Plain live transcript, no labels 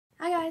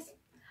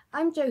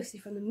I'm Josie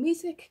from the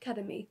Music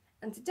Academy,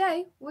 and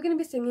today we're going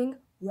to be singing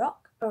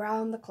Rock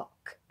Around the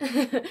Clock.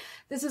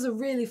 This is a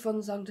really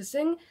fun song to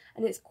sing,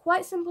 and it's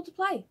quite simple to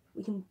play.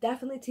 We can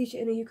definitely teach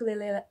it in a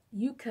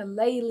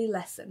ukulele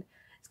lesson.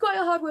 It's quite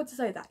a hard word to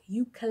say, that,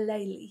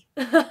 ukulele.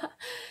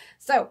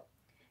 So,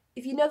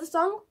 if you know the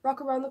song, Rock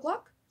Around the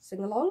Clock, sing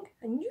along,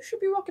 and you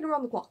should be rocking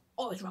around the clock.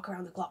 Always rock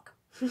around the clock.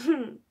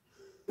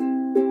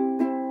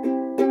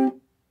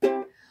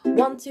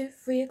 1, 2,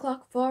 3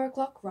 o'clock, 4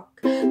 o'clock, rock.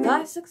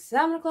 5, 6,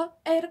 7 o'clock,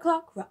 8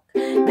 o'clock, rock.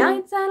 9,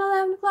 10,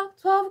 11 o'clock,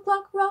 12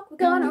 o'clock, rock. We're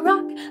gonna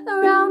rock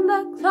around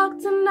the clock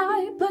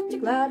tonight. Put your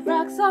glad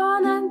rags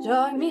on and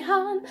join me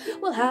hon.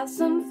 We'll have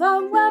some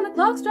fun when the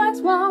clock strikes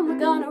 1. We're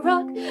gonna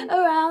rock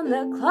around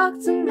the clock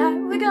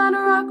tonight. We're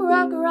gonna rock,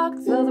 rock, rock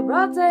till the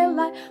broad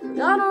daylight. We're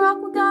gonna rock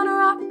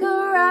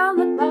around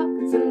the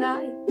clock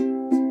tonight.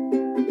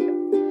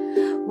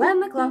 When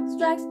the clock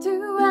strikes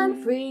 2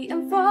 and 3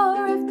 and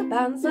 4, if the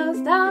band slows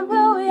down,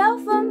 we'll yell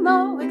for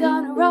more. We're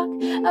gonna rock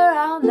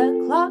around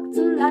the clock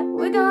tonight.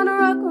 We're gonna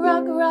rock,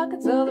 rock, rock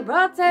until the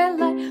broad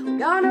daylight. We're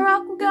gonna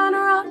rock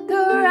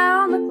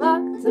around the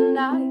clock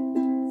tonight.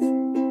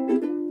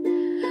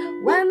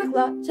 When the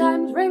clock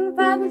chimes ring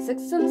 5 and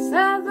 6 and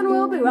 7,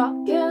 we'll be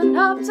rocking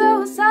up to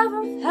the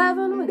 7th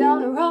heaven. We're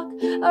gonna rock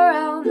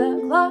around the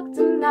clock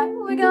tonight.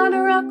 We're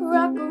gonna rock,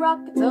 rock, rock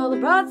until the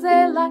broad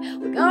daylight.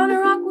 We're gonna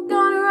rock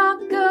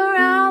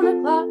around the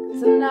clock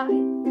tonight.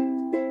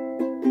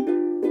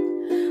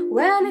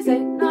 When it's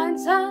 8, 9,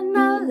 10,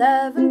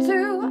 11,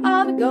 2,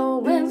 I'll be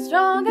going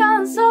strong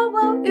and so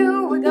will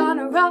you. We're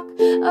gonna rock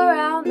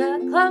around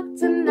the clock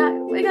tonight.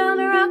 We're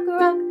gonna rock,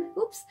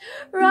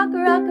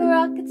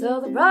 rock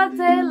until the broad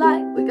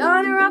daylight. We're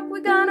gonna rock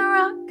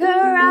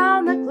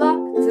around the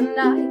clock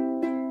tonight.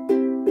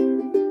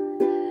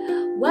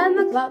 When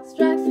the clock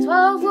strikes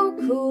 12, we'll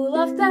cool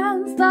off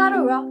then, start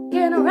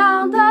rocking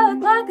around the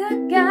clock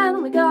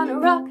again. We're gonna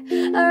rock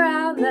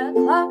around the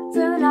clock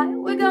tonight.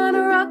 We're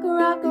gonna rock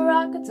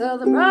until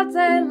the broad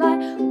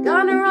daylight. We're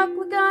gonna rock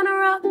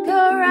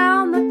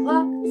around the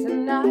clock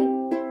tonight.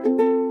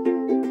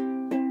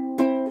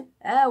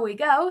 There we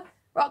go.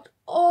 Rocked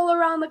all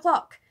around the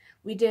clock.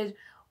 We did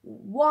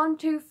 1,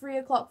 2, 3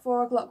 o'clock,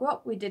 4 o'clock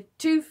rock. We did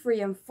 2,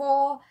 3 and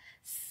 4,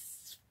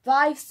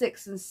 5,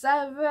 6 and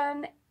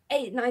 7,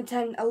 8, 9,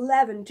 10,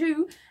 11,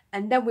 2,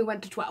 and then we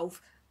went to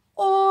 12.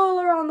 All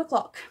around the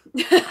clock.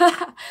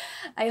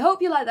 I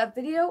hope you liked that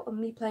video of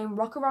me playing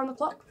Rock Around the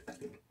Clock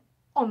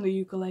on the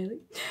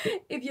ukulele.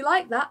 If you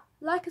like that,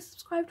 like and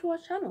subscribe to our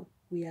channel.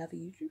 We have a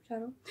YouTube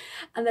channel.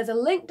 And there's a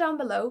link down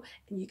below,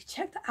 and you can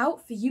check that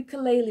out for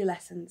ukulele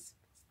lessons.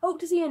 Hope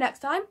to see you next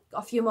time.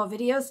 Got a few more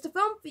videos to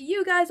film for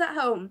you guys at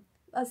home.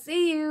 I'll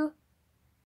see you.